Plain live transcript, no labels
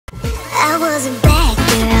I was a bad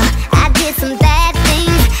girl, I did some bad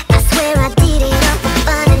things. I swear I did it all for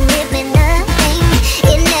fun and it meant nothing.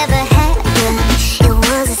 It never happened, it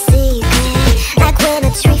was a secret. Like when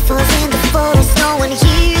a tree falls in the forest, no one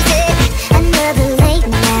hears it. Another late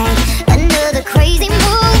night, another crazy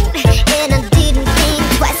mood, and I didn't think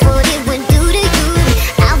twice what it would do to you.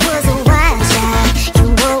 I was a wild child, you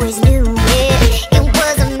always knew it. It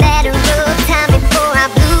was a matter of time before I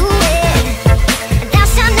blew it. Thou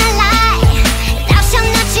shalt not lie, thou shalt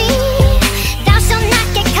not cheat, thou shalt not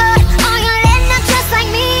get caught, or you'll end up just like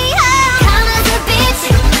me. Karma's a bitch,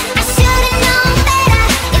 I should've known better.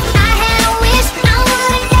 If I had a wish, I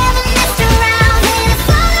would've never messed around. And it's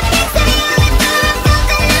all the pics of you after I felt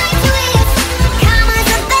the night twist. Karma's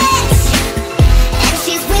a bitch, and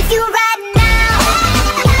she's with you right now.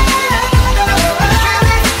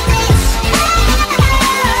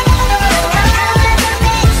 Karma's a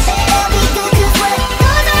bitch, it'll be good 'cause what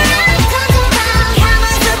goes around comes around.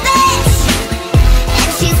 Karma's a bitch,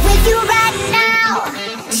 and she's with you right now.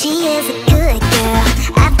 She is a good girl,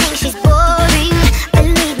 I think she's boring.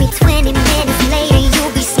 Believe me, 20 minutes later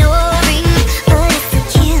you'll be snoring. But it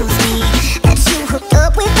kills me that you hooked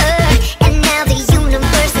up with her, and now the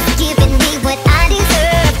universe is giving me what I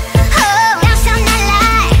deserve. Oh, thou shalt not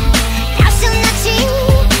lie, thou shalt not cheat.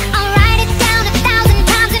 I'll write it down 1,000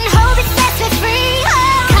 times and hope it sets me free. Oh,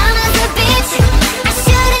 karma's a bitch, I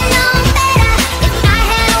should've known better. If I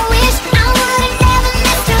had a wish, I would've never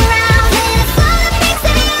messed around. And it's all the pics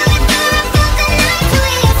of you after I felt the night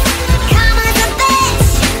twist. Karma's a bitch,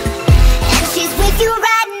 and she's with you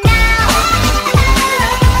right now. Karma's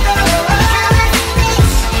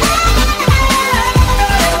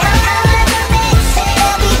a bitch,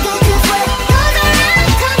 it'll be good 'cause what goes around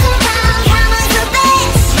comes around. Karma's a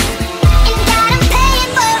bitch, and God, I'm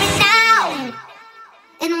paying for it now.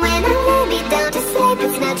 And when I lay me down to sleep,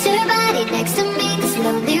 it's not your body next to me. This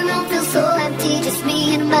lonely room feels so empty, just me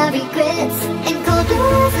and my regrets. And cold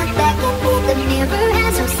blue look back at me, the mirror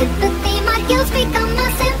has no sympathy. My guilt's become my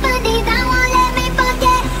symphony that won't let me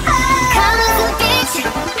forget. Karma's a bitch,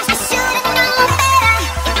 I should've known better.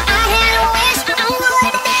 If I had a wish, I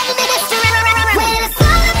would've never messed around. When I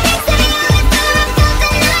saw the pics of you after I felt the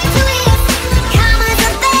night twist. Karma's a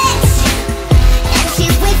bitch, and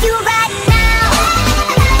she's with you right now.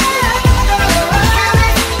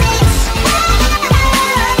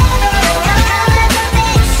 Karma's a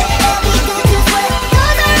bitch, it'll be good 'cause what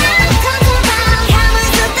goes around comes around.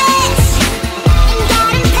 Karma's a bitch, and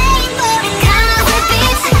God, I'm paying for it. Karma's a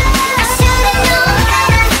bitch, I should've known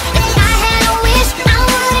better. If I had a wish, I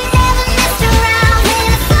would've never messed around. And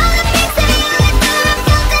I saw the pics of you after I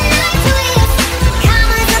felt the night twist.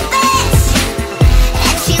 Karma's a bitch,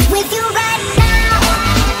 and she's with you right now.